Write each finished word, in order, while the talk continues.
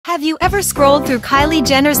Have you ever scrolled through Kylie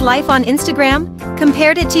Jenner's life on Instagram,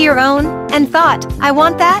 compared it to your own, and thought, I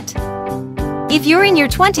want that? If you're in your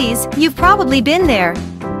 20s, you've probably been there.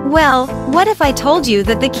 Well, what if I told you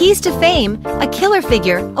that the keys to fame, a killer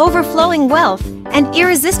figure, overflowing wealth, and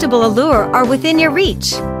irresistible allure are within your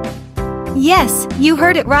reach? Yes, you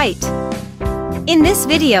heard it right. In this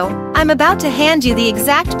video, I'm about to hand you the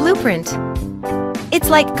exact blueprint. It's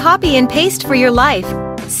like copy and paste for your life.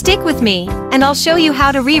 Stick with me, and I'll show you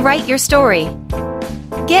how to rewrite your story.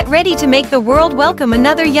 Get ready to make the world welcome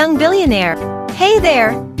another young billionaire. Hey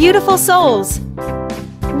there, beautiful souls!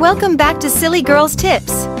 Welcome back to Silly Girls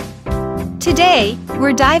Tips. Today,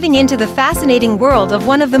 we're diving into the fascinating world of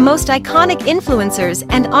one of the most iconic influencers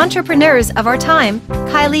and entrepreneurs of our time,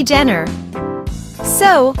 Kylie Jenner.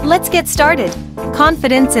 So, let's get started.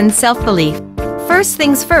 Confidence and self-belief. First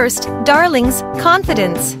things first, darlings,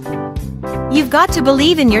 confidence. You've got to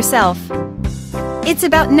believe in yourself. It's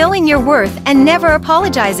about knowing your worth and never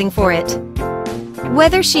apologizing for it.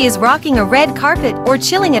 Whether she is rocking a red carpet or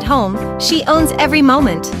chilling at home, she owns every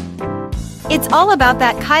moment. It's all about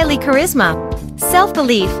that Kylie charisma.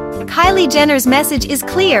 Self-belief. Kylie Jenner's message is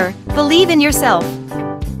clear: believe in yourself.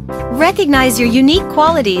 Recognize your unique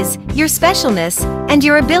qualities, your specialness, and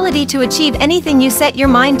your ability to achieve anything you set your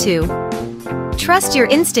mind to. Trust your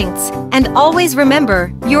instincts, and always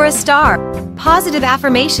remember, you're a star. Positive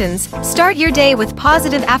affirmations. Start your day with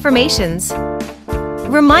positive affirmations.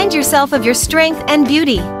 Remind yourself of your strength and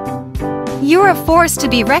beauty. You're a force to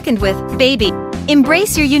be reckoned with, baby.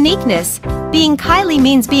 Embrace your uniqueness. Being Kylie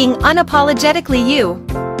means being unapologetically you.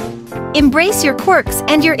 Embrace your quirks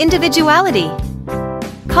and your individuality.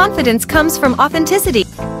 Confidence comes from authenticity.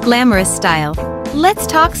 Glamorous style. Let's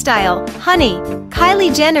talk style, honey.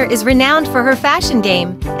 Kylie Jenner is renowned for her fashion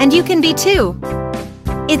game, and you can be too.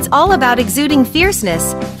 It's all about exuding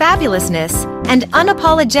fierceness, fabulousness, and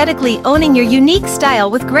unapologetically owning your unique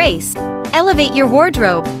style with grace. Elevate your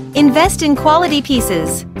wardrobe. Invest in quality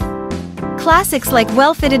pieces. Classics like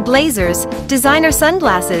well-fitted blazers, designer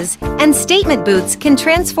sunglasses, and statement boots can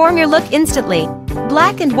transform your look instantly.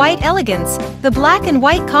 Black and white elegance. The black and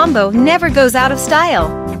white combo never goes out of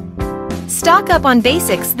style. Stock up on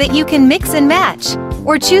basics that you can mix and match,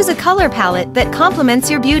 or choose a color palette that complements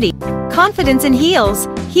your beauty. Confidence in heels.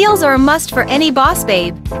 Heels are a must for any boss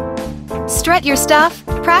babe. Strut your stuff,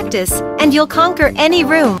 practice, and you'll conquer any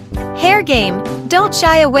room. Hair game. Don't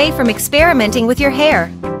shy away from experimenting with your hair.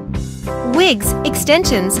 Wigs,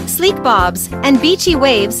 extensions, sleek bobs, and beachy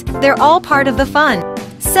waves, they're all part of the fun.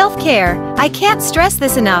 Self-care. I can't stress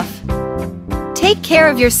this enough. Take care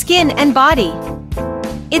of your skin and body.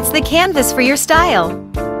 It's the canvas for your style.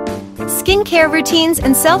 Skincare routines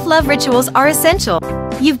and self-love rituals are essential.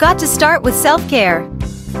 You've got to start with self-care.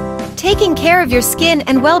 Taking care of your skin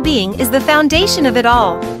and well-being is the foundation of it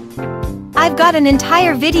all. I've got an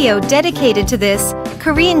entire video dedicated to this,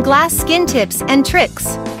 Korean glass skin tips and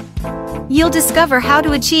tricks. You'll discover how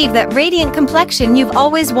to achieve that radiant complexion you've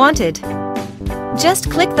always wanted. Just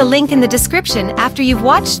click the link in the description after you've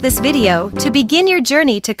watched this video to begin your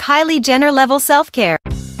journey to Kylie Jenner level self-care.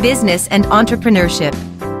 Business and entrepreneurship.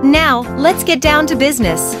 Now, let's get down to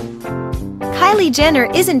business. Kylie Jenner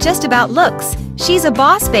isn't just about looks, she's a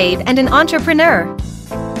boss babe and an entrepreneur.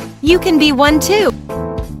 You can be one too.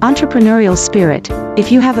 Entrepreneurial spirit.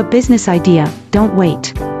 If you have a business idea, don't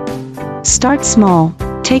wait. Start small,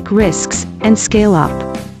 take risks, and scale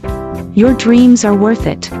up. Your dreams are worth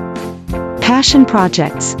it. Passion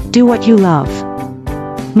projects. Do what you love.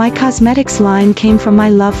 My cosmetics line came from my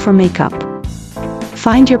love for makeup.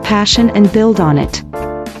 Find your passion and build on it.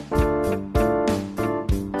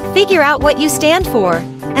 Figure out what you stand for,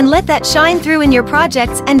 and let that shine through in your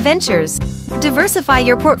projects and ventures. Diversify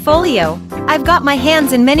your portfolio. I've got my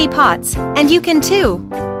hands in many pots, and you can too.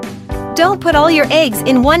 Don't put all your eggs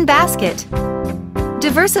in one basket.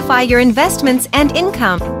 Diversify your investments and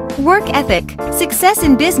income. Work ethic. Success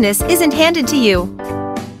in business isn't handed to you.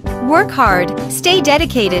 Work hard, stay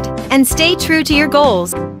dedicated, and stay true to your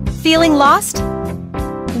goals. Feeling lost?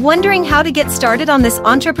 Wondering how to get started on this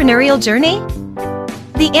entrepreneurial journey?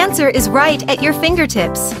 The answer is right at your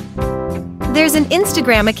fingertips. There's an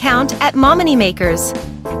Instagram account at @MomonyMakers.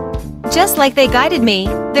 Just like they guided me,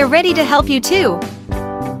 they're ready to help you too.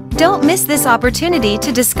 Don't miss this opportunity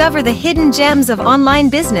to discover the hidden gems of online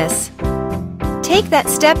business. Take that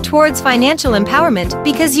step towards financial empowerment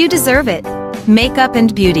because you deserve it. Makeup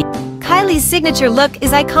and beauty. Kylie's signature look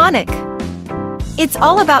is iconic. It's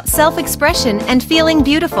all about self-expression and feeling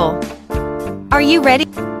beautiful. Are you ready?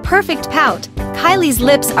 Perfect pout. Kylie's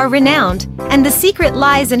lips are renowned, and the secret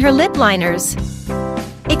lies in her lip liners.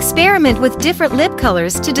 Experiment with different lip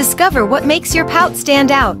colors to discover what makes your pout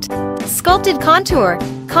stand out. Sculpted contour.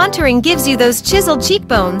 Contouring gives you those chiseled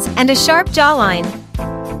cheekbones and a sharp jawline.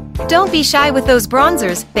 Don't be shy with those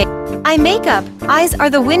bronzers, babe. Eye makeup. Eyes are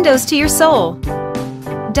the windows to your soul.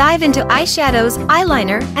 Dive into eyeshadows,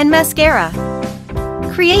 eyeliner, and mascara.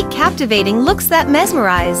 Create captivating looks that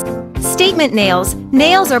mesmerize. Statement nails.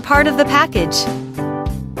 Nails are part of the package.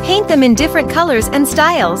 Paint them in different colors and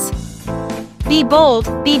styles. Be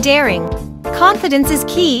bold, be daring. Confidence is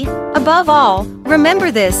key. Above all, remember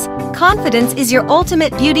this: confidence is your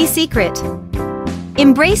ultimate beauty secret.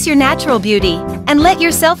 Embrace your natural beauty and let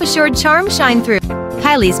your self-assured charm shine through.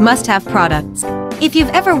 Kylie's must-have products. If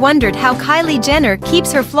you've ever wondered how Kylie Jenner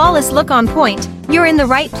keeps her flawless look on point, you're in the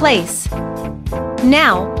right place.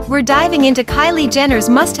 Now, we're diving into Kylie Jenner's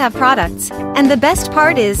must-have products, and the best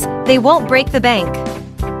part is, they won't break the bank.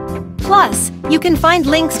 Plus, you can find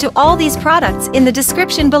links to all these products in the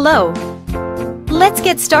description below. Let's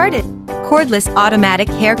get started. Cordless Automatic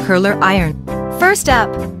Hair Curler Iron. First up,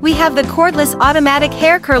 we have the Cordless Automatic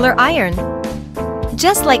Hair Curler Iron.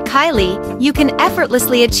 Just like Kylie, you can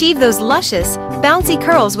effortlessly achieve those luscious, bouncy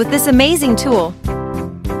curls with this amazing tool.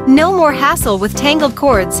 No more hassle with tangled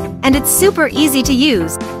cords, and it's super easy to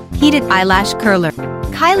use. Heated Eyelash Curler.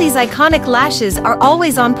 Kylie's iconic lashes are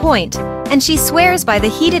always on point, and she swears by the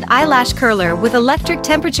heated eyelash curler with electric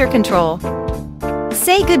temperature control.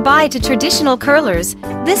 Say goodbye to traditional curlers.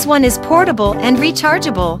 This one is portable and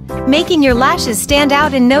rechargeable, making your lashes stand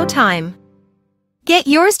out in no time. Get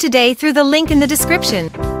yours today through the link in the description.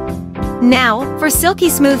 Now, for silky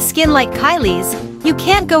smooth skin like Kylie's, you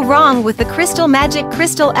can't go wrong with the Crystal Magic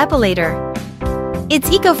Crystal Epilator. It's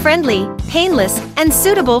eco-friendly, painless, and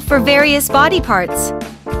suitable for various body parts.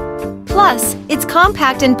 Plus, it's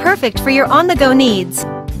compact and perfect for your on-the-go needs.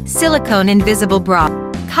 Silicone Invisible Bra.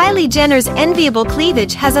 Kylie Jenner's enviable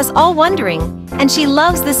cleavage has us all wondering, and she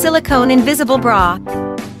loves the silicone invisible bra.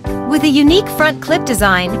 With a unique front clip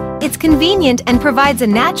design, it's convenient and provides a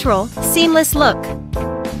natural, seamless look.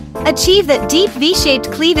 Achieve that deep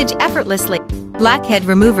V-shaped cleavage effortlessly. Blackhead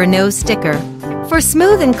Remover Nose Sticker. For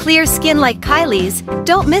smooth and clear skin like Kylie's,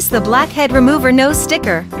 don't miss the Blackhead Remover Nose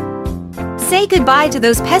Sticker. Say goodbye to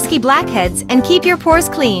those pesky blackheads and keep your pores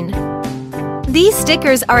clean. These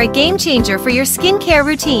stickers are a game changer for your skincare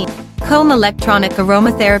routine. Comb Electronic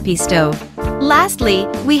Aromatherapy Stove. Lastly,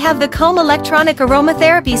 we have the Comb Electronic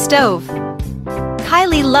Aromatherapy Stove.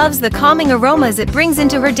 Kylie loves the calming aromas it brings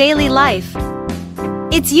into her daily life.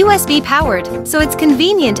 It's USB powered, so it's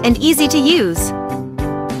convenient and easy to use.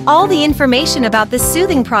 All the information about this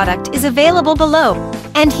soothing product is available below.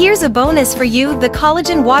 And here's a bonus for you: the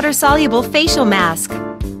Collagen Water-Soluble Facial Mask.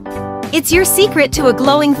 It's your secret to a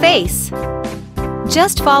glowing face.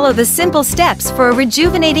 Just follow the simple steps for a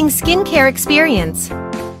rejuvenating skincare experience.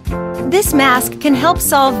 This mask can help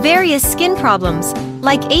solve various skin problems,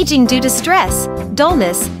 like aging due to stress,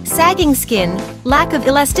 dullness, sagging skin, lack of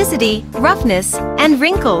elasticity, roughness, and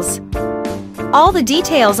wrinkles. All the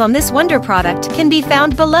details on this wonder product can be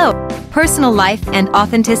found below. Personal life and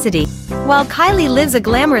authenticity. While Kylie lives a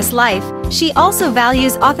glamorous life, she also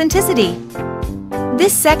values authenticity.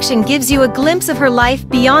 This section gives you a glimpse of her life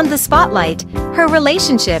beyond the spotlight, her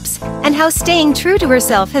relationships, and how staying true to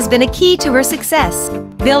herself has been a key to her success.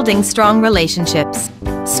 Building strong relationships.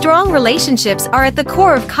 Strong relationships are at the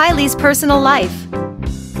core of Kylie's personal life.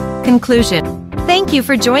 Conclusion. Thank you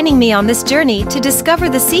for joining me on this journey to discover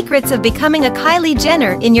the secrets of becoming a Kylie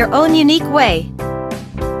Jenner in your own unique way.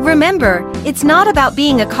 Remember, it's not about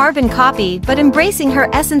being a carbon copy but embracing her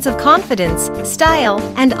essence of confidence, style,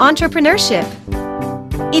 and entrepreneurship.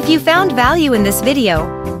 If you found value in this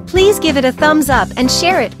video, please give it a thumbs up and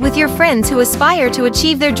share it with your friends who aspire to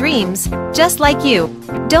achieve their dreams, just like you.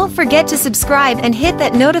 Don't forget to subscribe and hit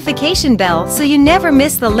that notification bell so you never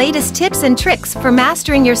miss the latest tips and tricks for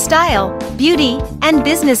mastering your style, beauty, and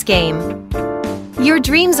business game. Your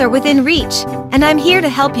dreams are within reach, and I'm here to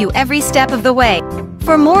help you every step of the way.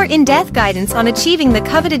 For more in-depth guidance on achieving the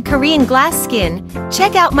coveted Korean glass skin,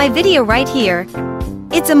 check out my video right here.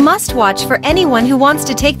 It's a must-watch for anyone who wants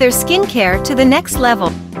to take their skincare to the next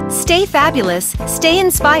level. Stay fabulous, stay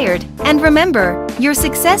inspired, and remember, your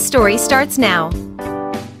success story starts now.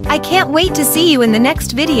 I can't wait to see you in the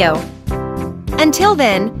next video. Until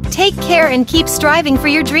then, take care and keep striving for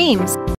your dreams.